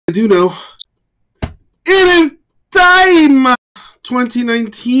I do know. It is time!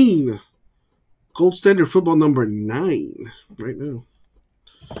 2019. Gold Standard Football number 9. Right now.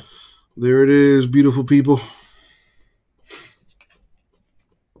 There it is, beautiful people.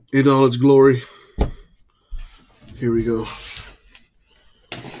 In all its glory. Here we go.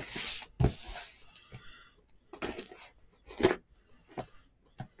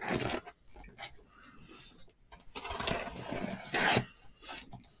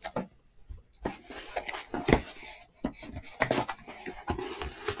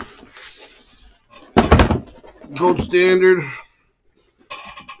 Gold Standard.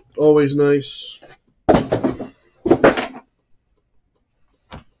 Always nice.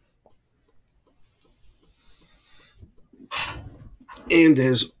 And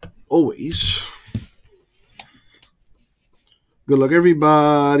as always, good luck,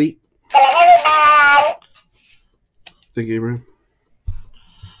 everybody. Thank you, Abraham.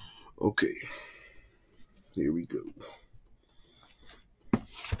 Okay. Here we go.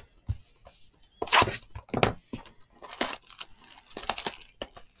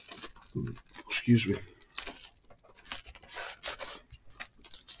 Excuse me.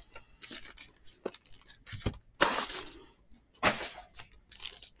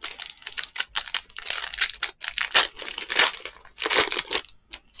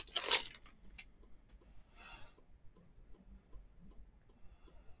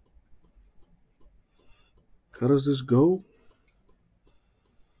 How does this go?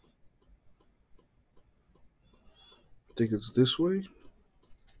 I think it's this way.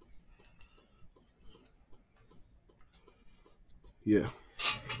 Yeah.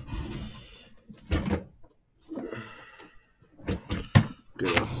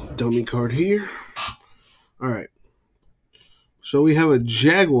 Got a dummy card here. All right. So we have a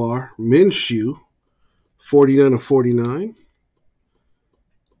Jaguar Minshew, 49/49.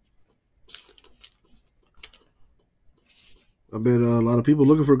 I bet a lot of people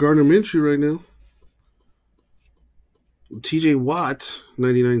looking for Gardner Minshew right now. TJ Watt,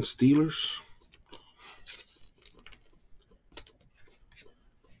 99 Steelers.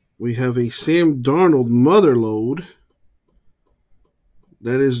 We have a Sam Darnold Motherload.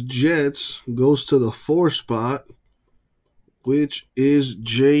 That is Jets. Goes to the 4 spot, which is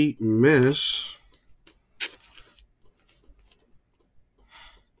J Mess.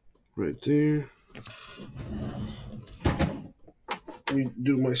 Right there. Let me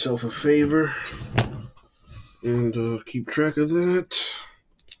do myself a favor and keep track of that.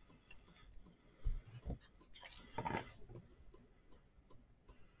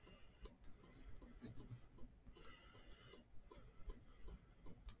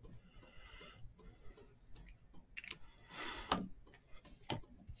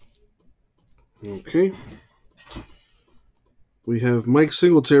 Okay. We have Mike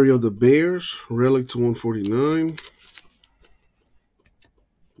Singletary of the Bears, relic to 149.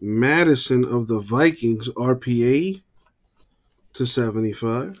 Madison of the Vikings, RPA to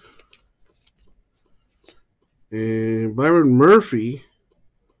 75. And Byron Murphy,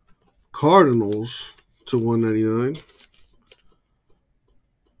 Cardinals to 199.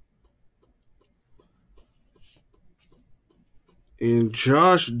 And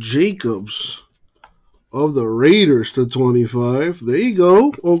Josh Jacobs of the Raiders to 25. There you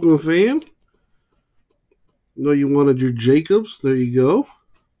go, Oakland fan. Know you wanted your Jacobs. There you go.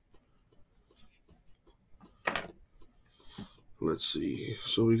 Let's see.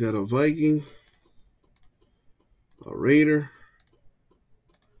 So we got a Viking, a Raider,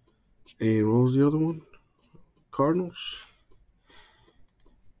 and what was the other one? Cardinals.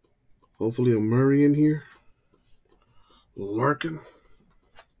 Hopefully a Murray in here. Larkin.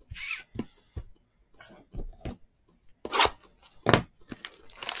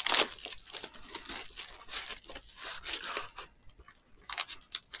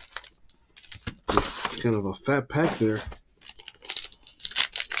 Kind of a fat pack there.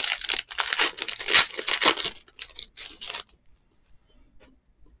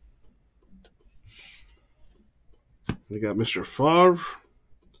 We got Mr. Favre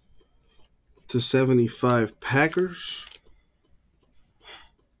to 75 Packers.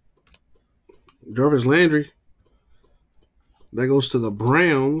 Jarvis Landry. That goes to the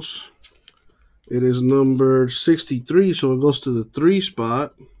Browns. It is number 63, so it goes to the 3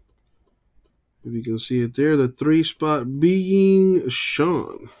 spot. If you can see it there, the 3 spot being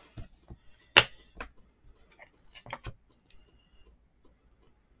Sean.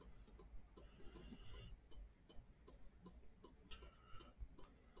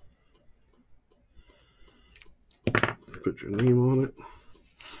 Put your name on it.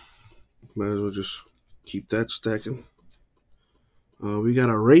 Might as well just keep that stacking. We got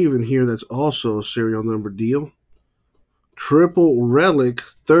a Raven here that's also a serial number deal. Triple relic,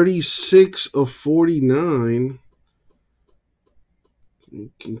 36 of 49.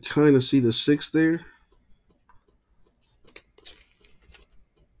 You can kind of see the 6 there.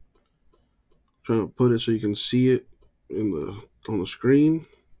 Trying to put it so you can see it on the screen.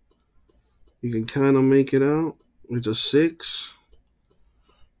 You can kind of make it out. It's a 6.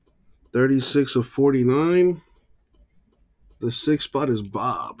 36 of 49. The 6th spot is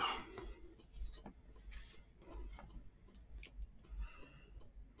Bob.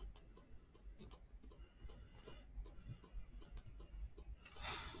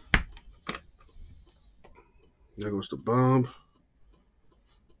 There goes to Bob.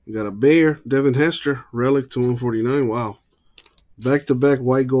 We got a Bear, Devin Hester, relic to 149. Wow. Back-to-back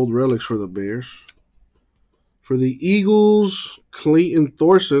white gold relics for the Bears. For the Eagles, Clayton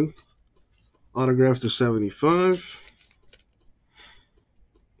Thorson, autograph to 75.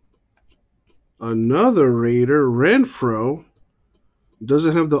 Another Raider, Renfro.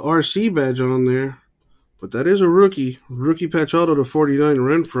 Doesn't have the RC badge on there, but that is a rookie. Rookie patch auto to 49,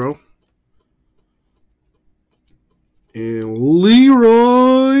 Renfro. And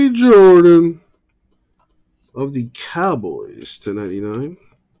Leroy Jordan of the Cowboys to 99.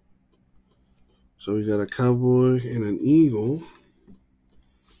 So we got a Cowboy and an Eagle.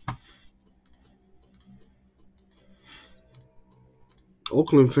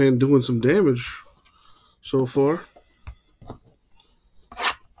 Oakland fan doing some damage so far.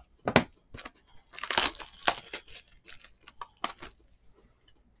 What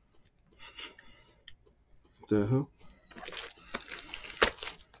the hell?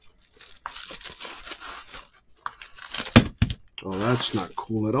 Oh, that's not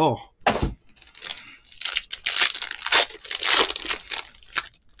cool at all.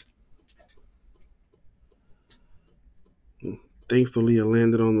 Thankfully, it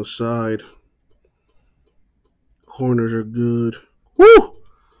landed on the side. Corners are good. Woo!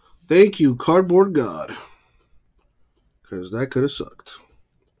 Thank you, Cardboard God. Because that could have sucked.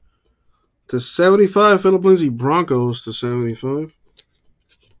 To 75, Philip Lindsay, Broncos to 75.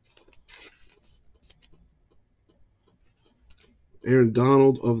 Aaron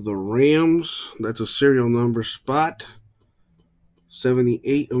Donald of the Rams. That's a serial number spot.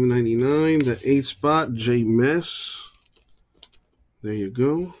 78 of 99. The 8th spot, J Mess. There you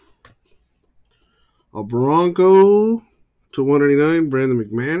go. A Bronco to 199, Brandon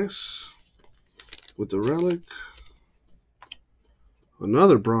McManus with the relic.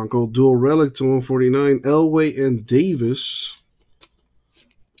 Another Bronco, dual relic to 149, Elway and Davis.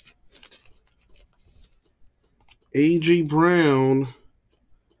 A.J. Brown,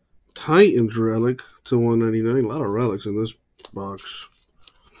 Titans relic to 199. A lot of relics in this box.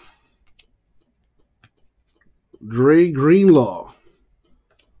 Dre Greenlaw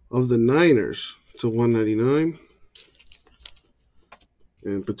of the Niners to 199.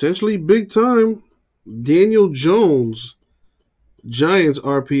 And potentially big time, Daniel Jones, Giants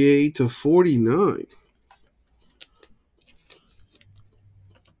RPA to 49.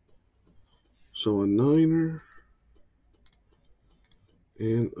 So a Niner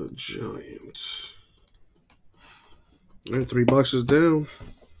and a Giant. All right, 3 boxes down.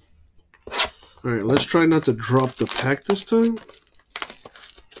 All right, let's try not to drop the pack this time.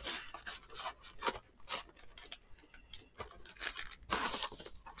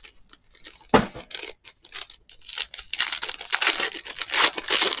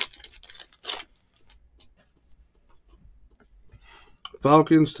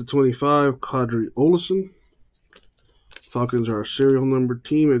 Falcons to 25, Kadri Olison. Falcons are a serial number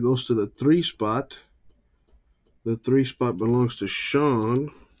team. It goes to the 3 spot. The 3 spot belongs to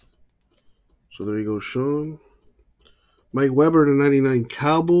Sean. So there you go, Sean. Mike Weber to 99,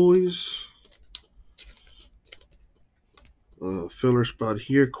 Cowboys. Filler spot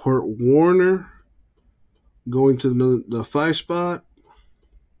here. Kurt Warner going to the 5 spot.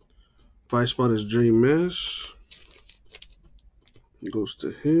 5 spot is J Mess. Goes to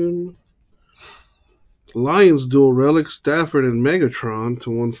him. Lions dual relic, Stafford and Megatron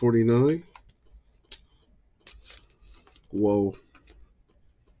to 149. Whoa.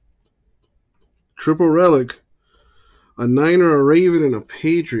 Triple relic, a Niner, a Raven, and a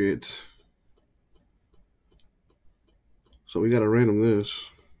Patriot. So we got to random this.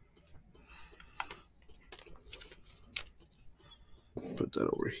 Put that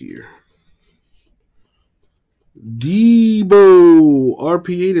over here. Debo,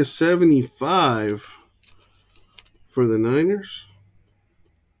 RPA to 75 for the Niners.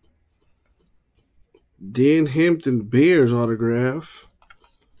 Dan Hampton, Bears autograph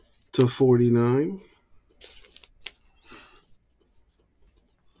to 49.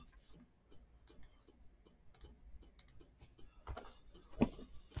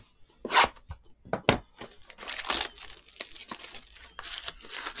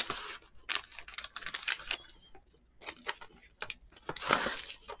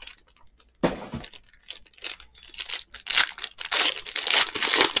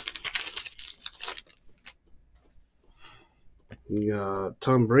 We got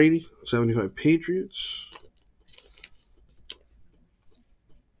Tom Brady, 75 Patriots.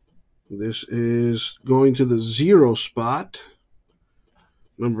 This is going to the 0 spot.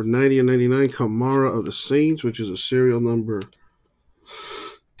 Number 90 and 99, Kamara of the Saints, which is a serial number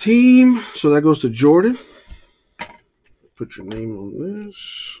team. So that goes to Jordan. Put your name on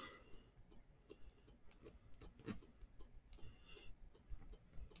this.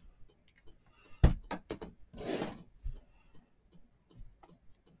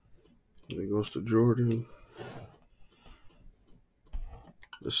 It goes to Jordan.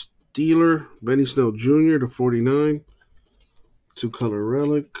 The Steeler, Benny Snell Jr. to 49. 2-color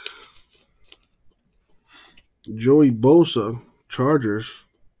relic. Joey Bosa, Chargers,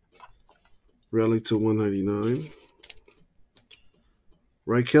 relic to 199.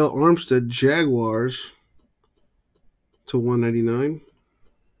 Raquel Armstead, Jaguars to 199.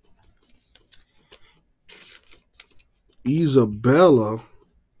 Isabella,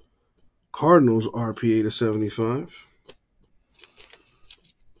 Cardinals, RPA to 75.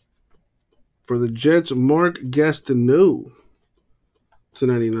 For the Jets, Mark Gastineau to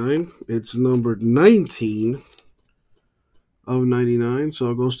 99. It's numbered 19 of 99,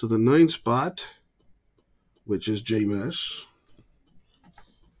 so it goes to the 9th spot, which is Jameis.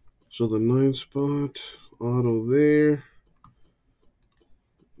 So the 9th spot, auto there.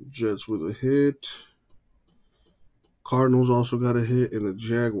 Jets with a hit. Cardinals also got a hit, and the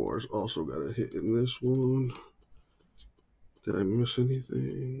Jaguars also got a hit in this one. Did I miss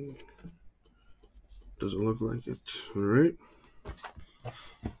anything? Doesn't look like it. All right.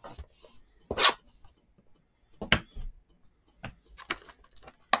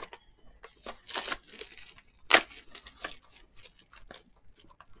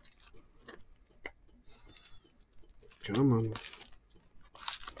 Come on.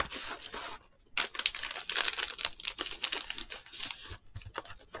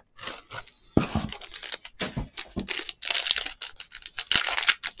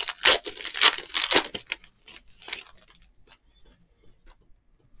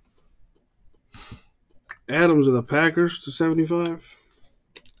 Adams of the Packers to 75.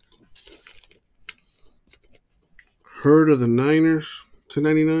 Hurd of the Niners to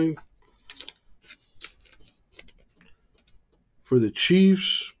 99. For the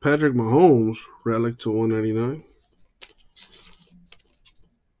Chiefs, Patrick Mahomes, relic to 199.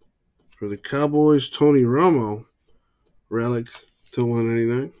 For the Cowboys, Tony Romo, relic to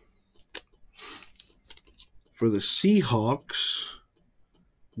 199. For the Seahawks,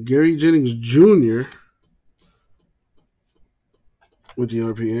 Gary Jennings Jr. with the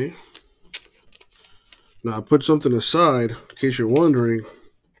RPA. Now, I put something aside, in case you're wondering.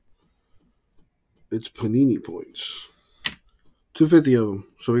 It's Panini points. 250 of them,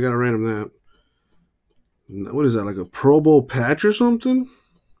 so we got to random that. What is that, like a Pro Bowl patch or something?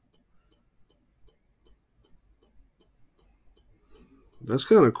 That's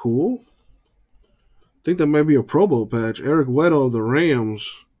kind of cool. I think that might be a Pro Bowl patch. Eric Weddle of the Rams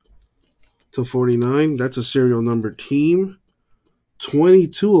to 49. That's a serial number team.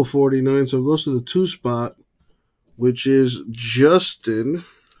 22 of 49, so it goes to the 2 spot, which is Justin.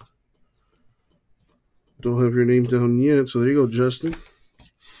 Don't have your name down yet, so there you go, Justin.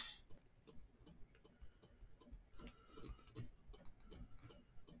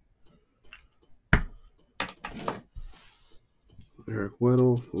 Eric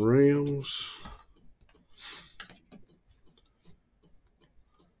Weddle, Rams.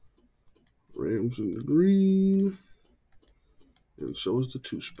 Rams in the green. And so is the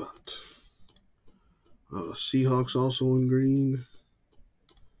 2 spot. Seahawks also in green.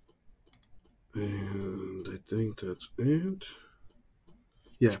 And I think that's it.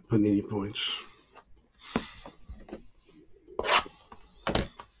 Yeah, Panini points.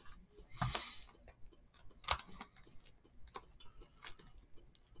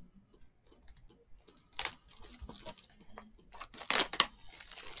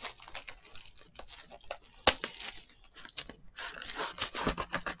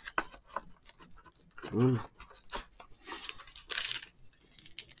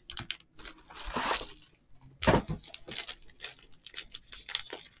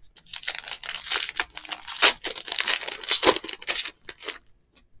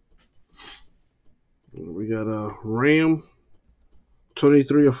 We got a Ram,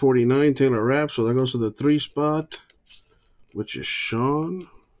 23 of 49, Taylor Rapp. So that goes to the 3 spot, which is Sean.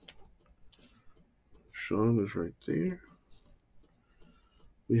 Sean is right there.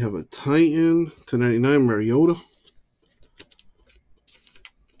 We have a Titan to 99, Mariota.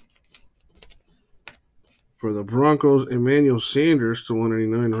 For the Broncos, Emmanuel Sanders to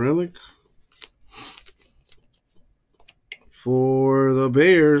 199, relic. For the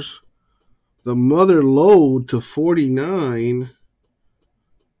Bears, the mother load to 49.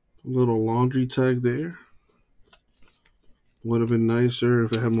 Little laundry tag there. Would have been nicer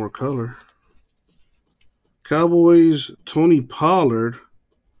if it had more color. Cowboys, Tony Pollard.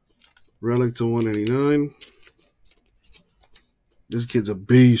 Relic to 189. This kid's a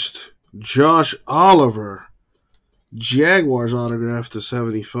beast. Josh Oliver. Jaguars autograph to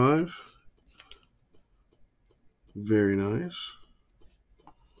 75. Very nice.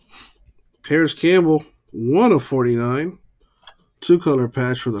 Paris Campbell, 1 of 49. Two-color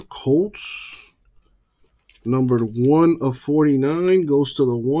patch for the Colts. Numbered 1 of 49 goes to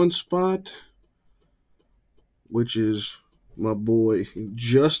the 1 spot, which is my boy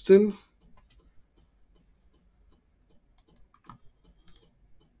Justin.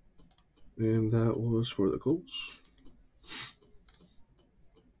 And that was for the Colts.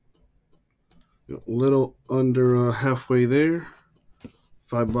 A little under halfway there.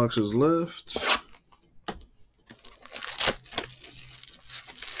 5 boxes left.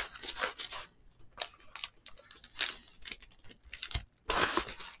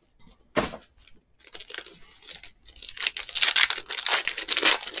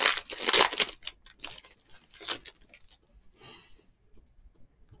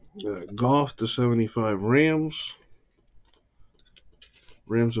 Golf to 75 Rams.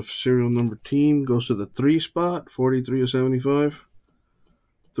 Rams of serial number team goes to the 3 spot, 43 of 75.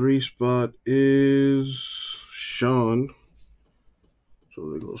 3 spot is Sean. So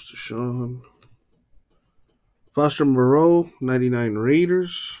that goes to Sean. Foster Moreau, 99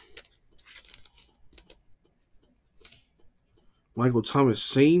 Raiders. Michael Thomas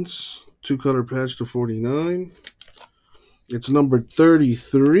Saints, 2-color patch to 49. It's number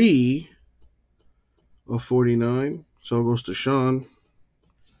 33 of 49. So it goes to Sean.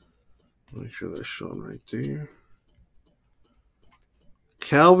 Make sure that's Sean right there.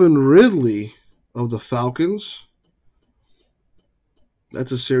 Calvin Ridley of the Falcons.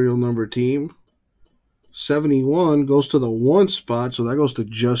 That's a serial number team. 71 goes to the 1 spot, so that goes to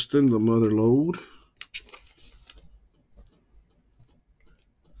Justin, the mother load.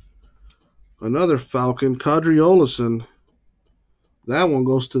 Another Falcon, Kadri Olison. That one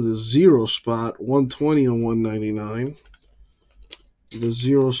goes to the 0 spot, 120 and 199. The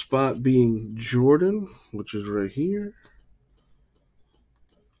 0 spot being Jordan, which is right here.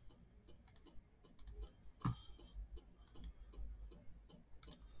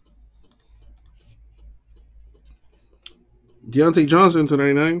 Deontay Johnson to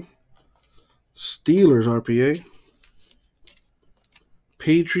 99. Steelers RPA.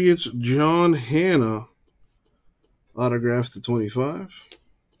 Patriots John Hanna. Autograph to 25.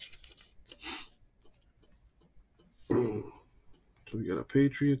 So we got a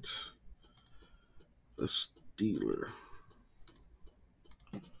Patriot, a Steeler.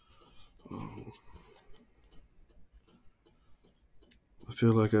 I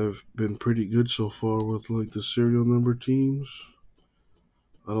feel like I've been pretty good so far with like the serial number teams.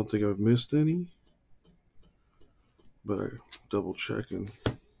 I don't think I've missed any, but I double checking.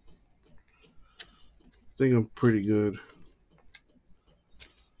 I think I'm pretty good.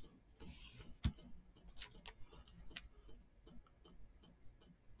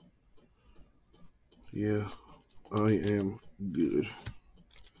 Yeah, I am good.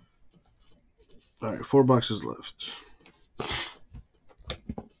 All right, 4 boxes left.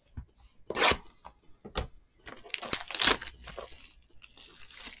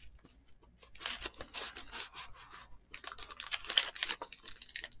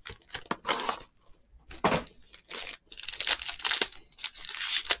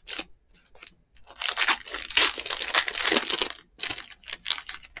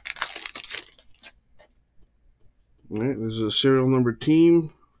 All right, this is a serial number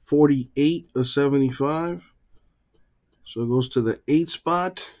team, 48 of 75. So it goes to the 8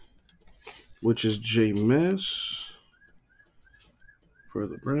 spot, which is Jameis for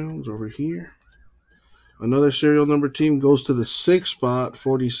the Browns over here. Another serial number team goes to the 6 spot,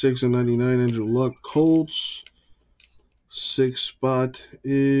 46 and 99, Andrew Luck Colts. 6 spot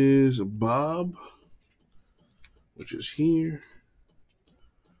is Bob, which is here.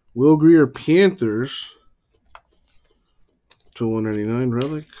 Will Greer Panthers to 199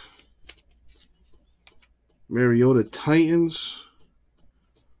 relic. Mariota Titans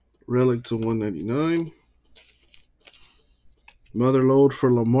relic to 199. Mother load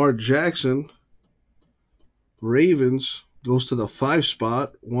for Lamar Jackson. Ravens goes to the 5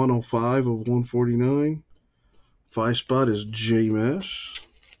 spot, 105 of 149. 5 spot is Jameis.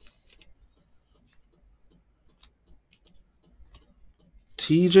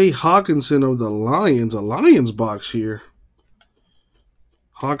 TJ Hawkinson of the Lions, a Lions box here.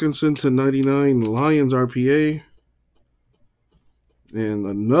 Hawkinson to 99, Lions RPA. And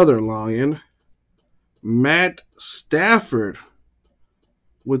another Lion, Matt Stafford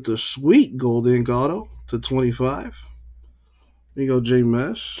with the sweet gold ink auto to 25. There you go, J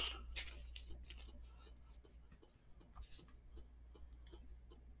Mess.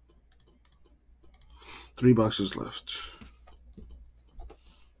 Three boxes left.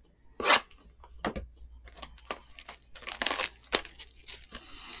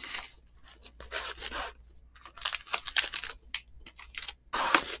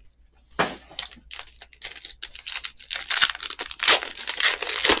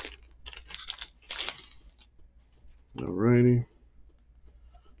 Alrighty.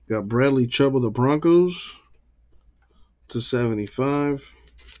 Got Bradley Chubb of the Broncos to 75.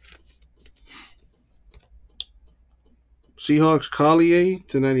 Seahawks Collier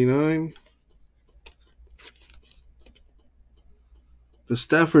to 99. The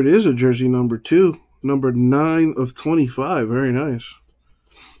Stafford is a jersey number 2. Number 9 of 25. Very nice.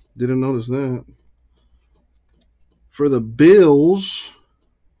 Didn't notice that. For the Bills,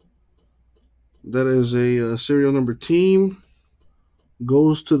 that is a serial number team.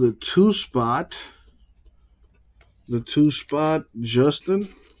 Goes to the 2 spot. The 2 spot, Justin,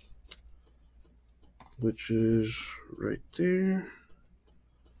 which is right there.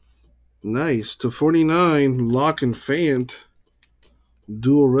 Nice. To 49, Lock and Fant.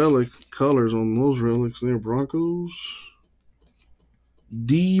 Dual relic colors on those relics there. Broncos.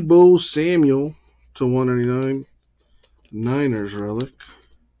 Deebo Samuel to 199. Niners relic.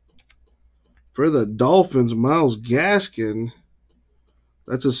 For the Dolphins, Myles Gaskin.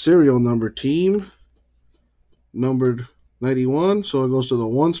 That's a serial number team. Numbered 91, so it goes to the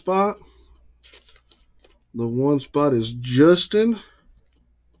 1 spot. The 1 spot is Justin.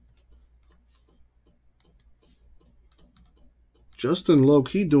 Justin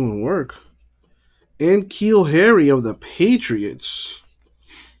low-key doing work. And Keel Harry of the Patriots.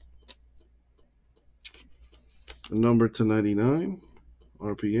 Number to 99.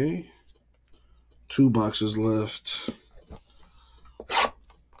 RPA. 2 boxes left.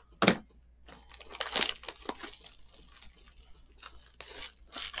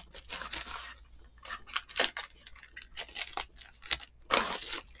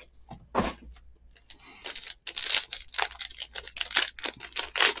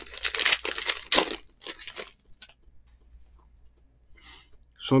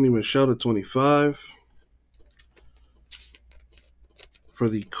 Sony Michel to 25. For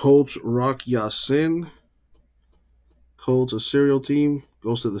the Colts, Rock Ya-Sin. Colts, a serial team.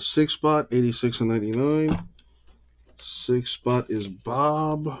 Goes to the 6 spot, 86 and 99. 6 spot is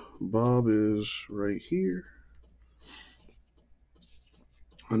Bob. Bob is right here.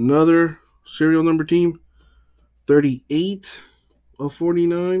 Another serial number team. 38 of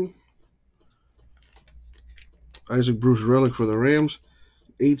 49. Isaac Bruce relic for the Rams.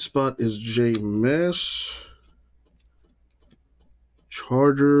 8 spot is J Mess.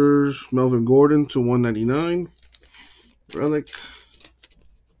 Chargers, Melvin Gordon to 199. Relic.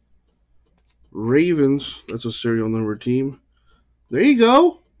 Ravens, that's a serial number team. There you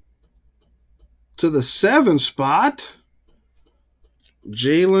go. To the 7 spot,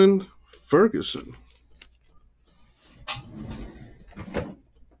 Jalen Ferguson.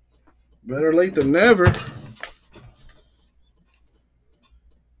 Better late than never.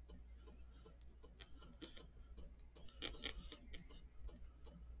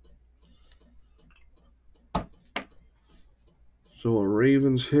 So a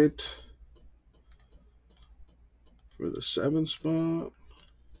Ravens hit for the 7 spot.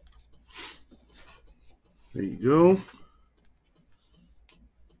 There you go.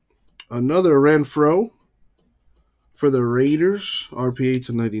 Another Renfro for the Raiders. RPA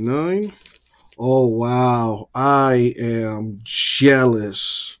to 99. Oh, wow. I am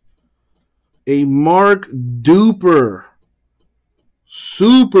jealous. A Mark Duper.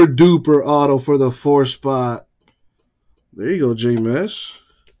 Super duper auto for the 4 spot. There you go, J Mess.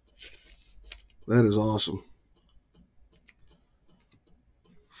 That is awesome.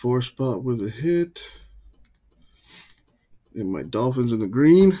 4 spot with a hit. And my Dolphins in the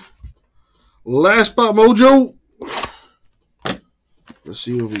green. Last spot, Mojo. Let's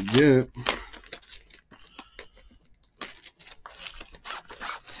see what we get.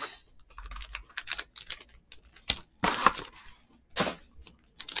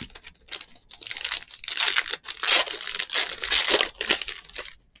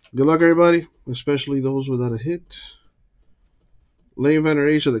 Good luck, everybody, especially those without a hit. Lane Vander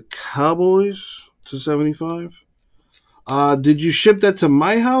Esch of the Cowboys to 75. Did you ship that to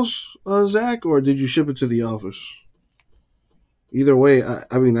my house, Zach, or did you ship it to the office? Either way,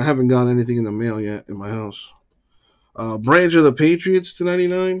 I mean, I haven't got anything in the mail yet in my house. Branch of the Patriots to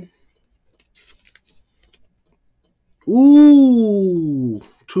 99. Ooh,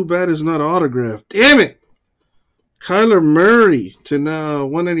 too bad it's not autographed. Damn it! Kyler Murray to now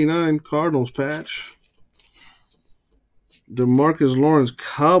 199 Cardinals patch. DeMarcus Lawrence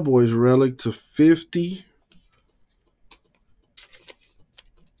Cowboys relic to 50.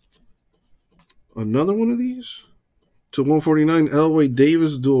 Another one of these to 149 Elway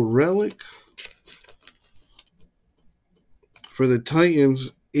Davis dual relic. For the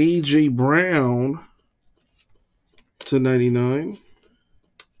Titans, A.J. Brown to 99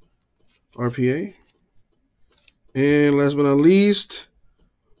 RPA. And last but not least,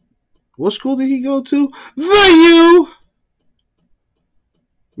 what school did he go to? The U!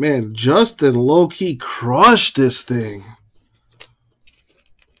 Man, Justin low-key crushed this thing.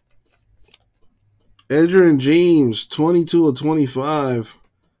 Edgerrin James, 22 of 25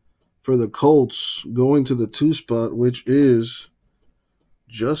 for the Colts, going to the 2 spot, which is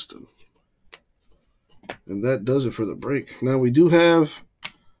Justin. And that does it for the break. Now, we do have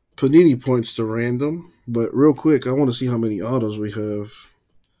Panini points to random, but real quick, I want to see how many autos we have.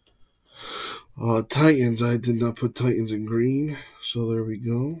 Titans, I did not put Titans in green, so there we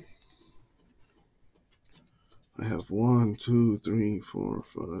go. I have 1, 2, 3, 4,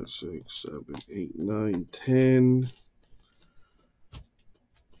 5, 6, 7, 8, 9, 10,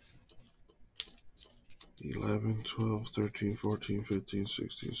 11, 12, 13, 14, 15,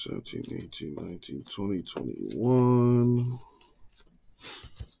 16, 17, 18, 19, 20, 21.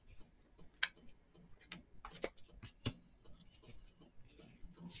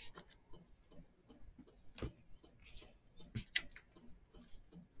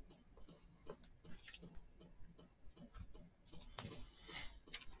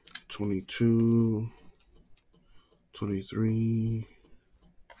 $22, $23,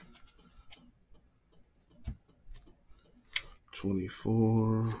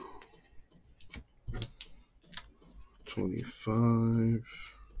 $24, $25,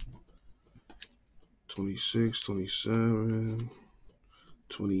 $26, $27,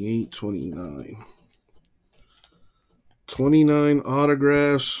 $28, $29. 29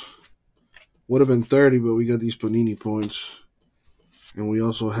 autographs. Would have been 30, but we got these Panini points. And we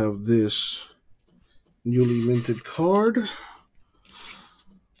also have this newly minted card.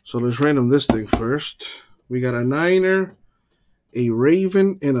 So let's random this thing first. We got a Niner, a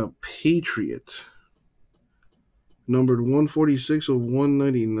Raven, and a Patriot. Numbered 146 of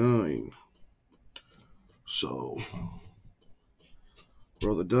 199. So,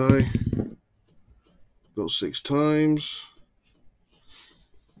 roll the die. Go 6 times.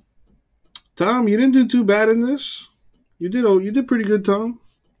 Tom, you didn't do too bad in this. You did pretty good, Tom.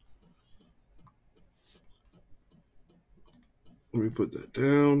 Let me put that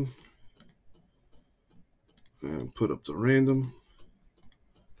down. And put up the random.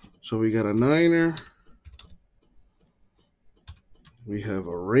 So we got a Niner. We have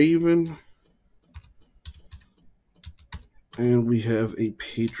a Raven. And we have a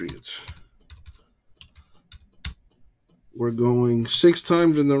Patriot. We're going 6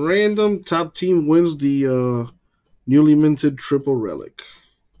 times in the random. Top team wins the newly minted triple relic.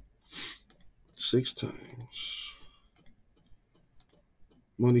 6 times.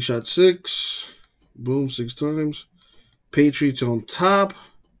 Money shot 6. Boom, 6 times. Patriots on top.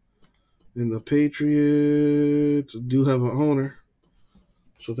 And the Patriots do have an owner.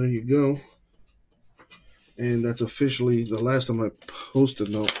 So there you go. And that's officially the last time I posted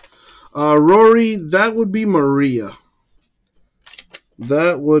note. Rory, that would be Maria.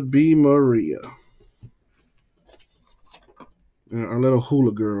 That would be Maria. Our little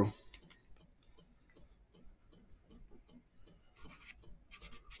hula girl.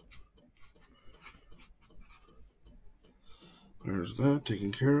 There's that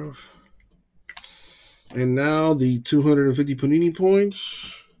taken care of. And now the 250 Panini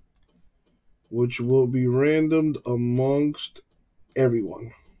points, which will be randomed amongst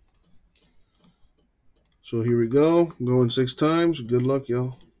everyone. So here we go. Going 6 times. Good luck,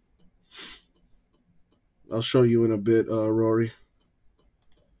 y'all. I'll show you in a bit, Rory.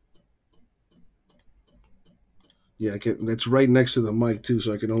 Yeah, that's right next to the mic, too,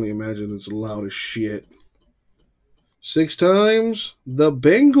 so I can only imagine it's loud as shit. 6 times. The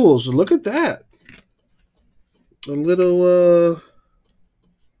Bengals. Look at that. A little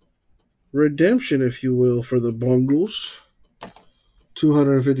redemption, if you will, for the Bengals.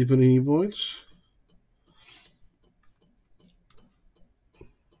 250 Panini points.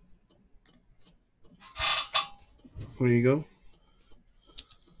 There you go.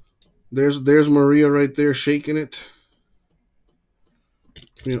 There's Maria right there shaking it.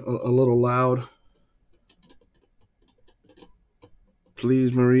 A little loud.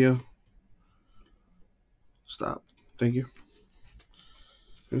 Please, Maria. Stop. Thank you.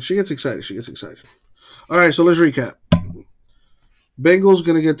 And she gets excited. She gets excited. All right, so let's recap. Bengals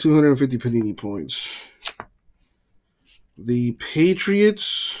going to get 250 Panini points. The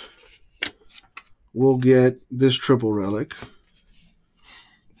Patriots will get this triple relic.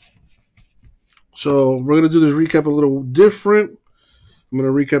 So we're going to do this recap a little different. I'm going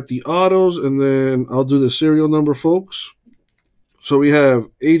to recap the autos, and then I'll do the serial number, folks. So we have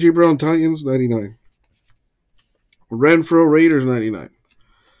A.J. Brown, Titans, 99. Renfro, Raiders, 99.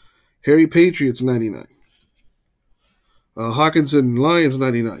 Harry, Patriots, 99. Hawkinson, Lions,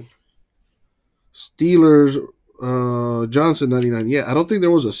 99. Steelers, Johnson, 99. Yeah, I don't think there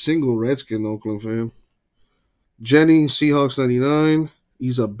was a single Redskin Oakland fan. Jennings, Seahawks, 99.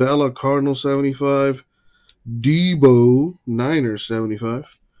 Isabella, Cardinals, 75. Debo, Niners,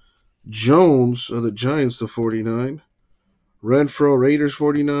 75. Jones of the Giants to 49. Renfro, Raiders,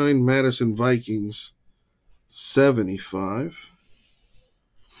 49. Madison, Vikings, 75.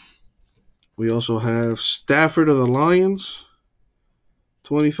 We also have Stafford of the Lions,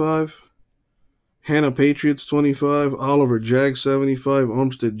 25. Hannah, Patriots, 25. Oliver, Jags, 75.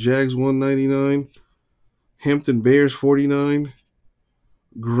 Armstead, Jags, 199. Hampton, Bears, 49.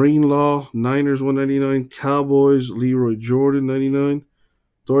 Greenlaw, Niners, 199. Cowboys, Leroy Jordan, 99.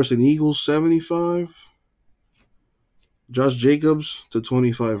 Thorson, Eagles, 75. Josh Jacobs to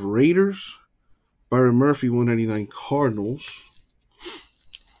 25, Raiders. Byron Murphy, 199, Cardinals.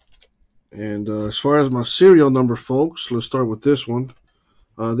 And as far as my serial number, folks, let's start with this one.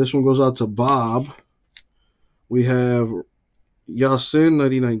 This one goes out to Bob. We have Yasin,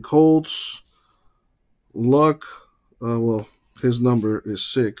 99, Colts. Luck, his number is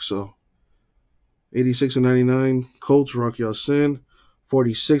 6, so 86 and 99, Colts, Rock Yasin.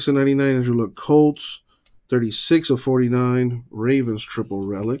 46 and 99, Andrew Luck, Colts. 36 of 49, Ravens triple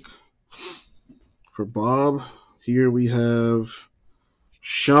relic. For Bob, here we have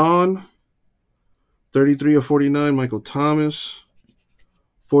Sean. 33 of 49, Michael Thomas.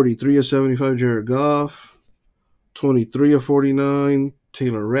 43 of 75, Jared Goff. 23 of 49,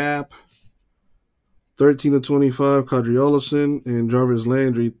 Taylor Rapp. 13 of 25, Kadri Ollison. And Jarvis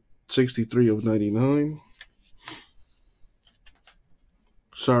Landry, 63 of 99.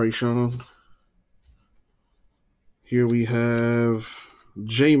 Sorry, Sean. Here we have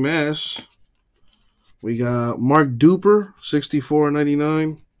J Mass. We got Mark Duper, 64 of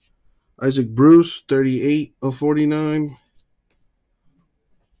 99. Isaac Bruce, 38 of 49.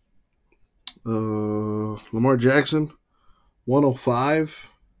 Lamar Jackson, 105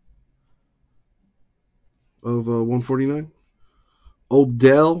 of 149.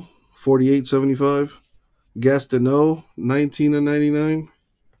 Odell, 48.75. Gastineau, 19 of 99.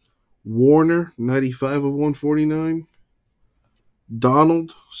 Warner, 95 of 149.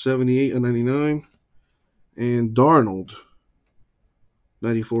 Donald, 78 of 99. And Darnold,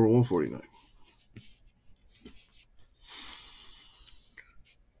 94 of 149.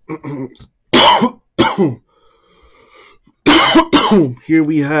 Here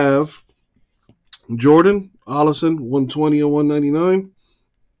we have Jordan, Ollison, 120 of 199.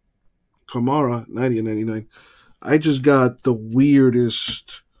 Kamara, 90 of 99. I just got the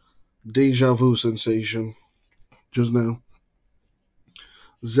weirdest deja vu sensation just now.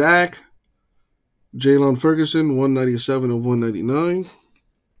 Zach, Jalen Ferguson, 197 of 199.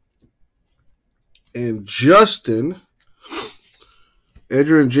 And Justin,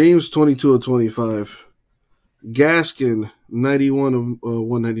 Edgerrin James, 22 of 25. Gaskin, 91 of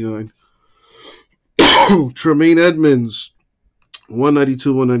 199. Tremaine Edmonds,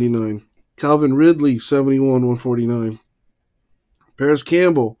 192, 199. Calvin Ridley, 71, 149. Paris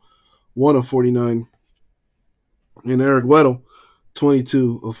Campbell, 1 of 49. And Eric Weddle,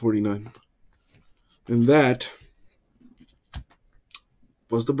 22 of 49. And that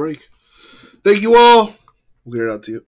was the break. Thank you all. We'll get it out to you.